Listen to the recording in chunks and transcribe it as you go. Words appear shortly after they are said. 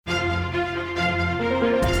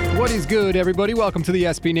What is good, everybody? Welcome to the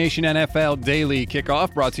SB Nation NFL Daily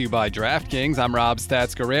Kickoff, brought to you by DraftKings. I'm Rob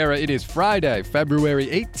Stats Guerrera. It is Friday, February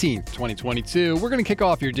 18th, 2022. We're going to kick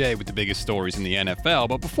off your day with the biggest stories in the NFL.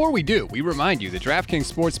 But before we do, we remind you that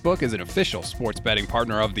DraftKings Sportsbook is an official sports betting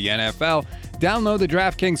partner of the NFL. Download the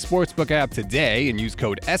DraftKings Sportsbook app today and use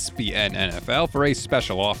code SBNNFL for a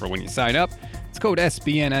special offer when you sign up. It's code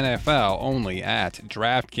SBNNFL only at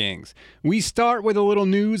DraftKings. We start with a little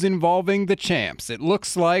news involving the champs. It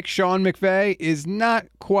looks like Sean McVay is not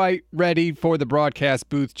quite ready for the broadcast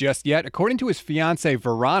booth just yet. According to his fiancée,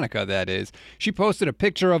 Veronica, that is. She posted a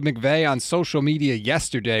picture of McVay on social media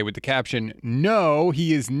yesterday with the caption, "No,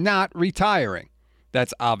 he is not retiring."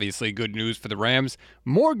 That's obviously good news for the Rams.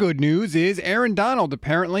 More good news is Aaron Donald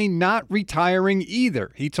apparently not retiring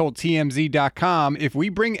either. He told TMZ.com, "If we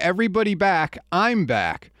bring everybody back, I'm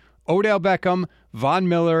back. Odell Beckham, Von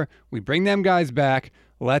Miller, we bring them guys back.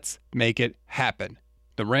 Let's make it happen."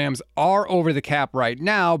 The Rams are over the cap right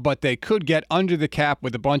now, but they could get under the cap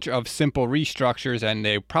with a bunch of simple restructures, and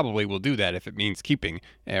they probably will do that if it means keeping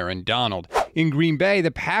Aaron Donald. In Green Bay,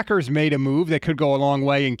 the Packers made a move that could go a long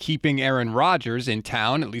way in keeping Aaron Rodgers in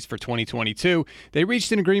town, at least for 2022. They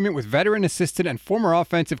reached an agreement with veteran assistant and former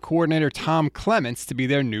offensive coordinator Tom Clements to be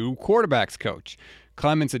their new quarterbacks coach.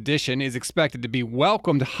 Clements' addition is expected to be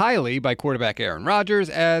welcomed highly by quarterback Aaron Rodgers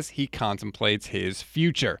as he contemplates his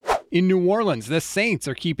future. In New Orleans, the Saints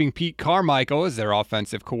are keeping Pete Carmichael as their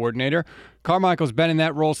offensive coordinator. Carmichael's been in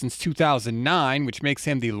that role since 2009, which makes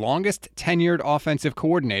him the longest tenured offensive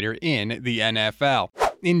coordinator in the NFL.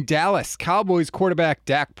 In Dallas, Cowboys quarterback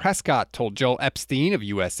Dak Prescott told Joel Epstein of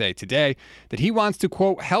USA Today that he wants to,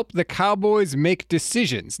 quote, help the Cowboys make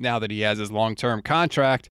decisions now that he has his long-term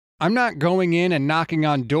contract. "I'm not going in and knocking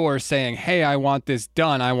on doors saying, hey, I want this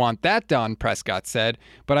done, I want that done," Prescott said,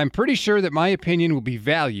 "but I'm pretty sure that my opinion will be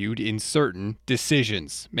valued in certain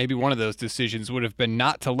decisions." Maybe one of those decisions would have been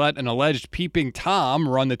not to let an alleged peeping Tom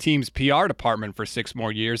run the team's PR department for 6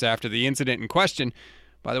 more years after the incident in question.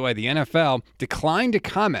 By the way, the NFL declined to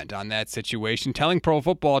comment on that situation, telling Pro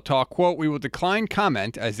Football Talk, quote, "We will decline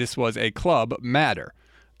comment as this was a club matter."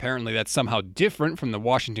 Apparently, that's somehow different from the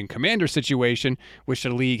Washington Commanders situation, which the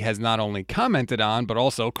league has not only commented on, but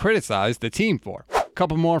also criticized the team for. A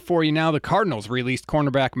couple more for you now. The Cardinals released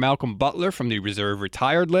cornerback Malcolm Butler from the reserve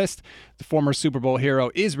retired list. The former Super Bowl hero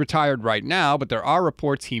is retired right now, but there are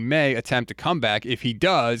reports he may attempt a comeback. If he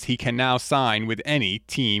does, he can now sign with any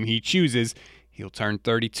team he chooses. He'll turn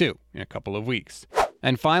 32 in a couple of weeks.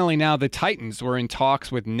 And finally now, the Titans were in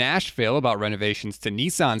talks with Nashville about renovations to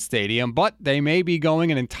Nissan Stadium, but they may be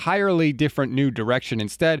going an entirely different new direction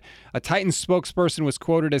instead. A Titans spokesperson was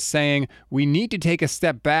quoted as saying, "We need to take a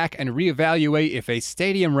step back and reevaluate if a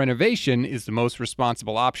stadium renovation is the most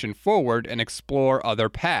responsible option forward and explore other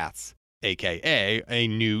paths," aka a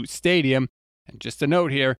new stadium. And just a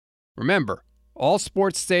note here, remember, all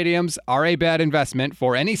sports stadiums are a bad investment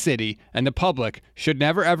for any city, and the public should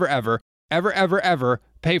never, ever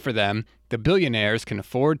pay for them. The billionaires can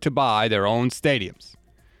afford to buy their own stadiums.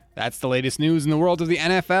 That's the latest news in the world of the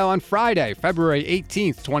NFL on Friday, February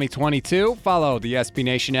 18th, 2022. Follow the SB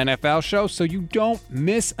Nation NFL show so you don't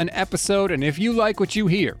miss an episode. And if you like what you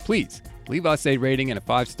hear, please leave us a rating and a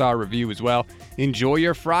 5-star review as well. Enjoy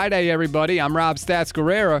your Friday, everybody. I'm Rob Stats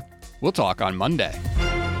Guerrera. We'll talk on Monday.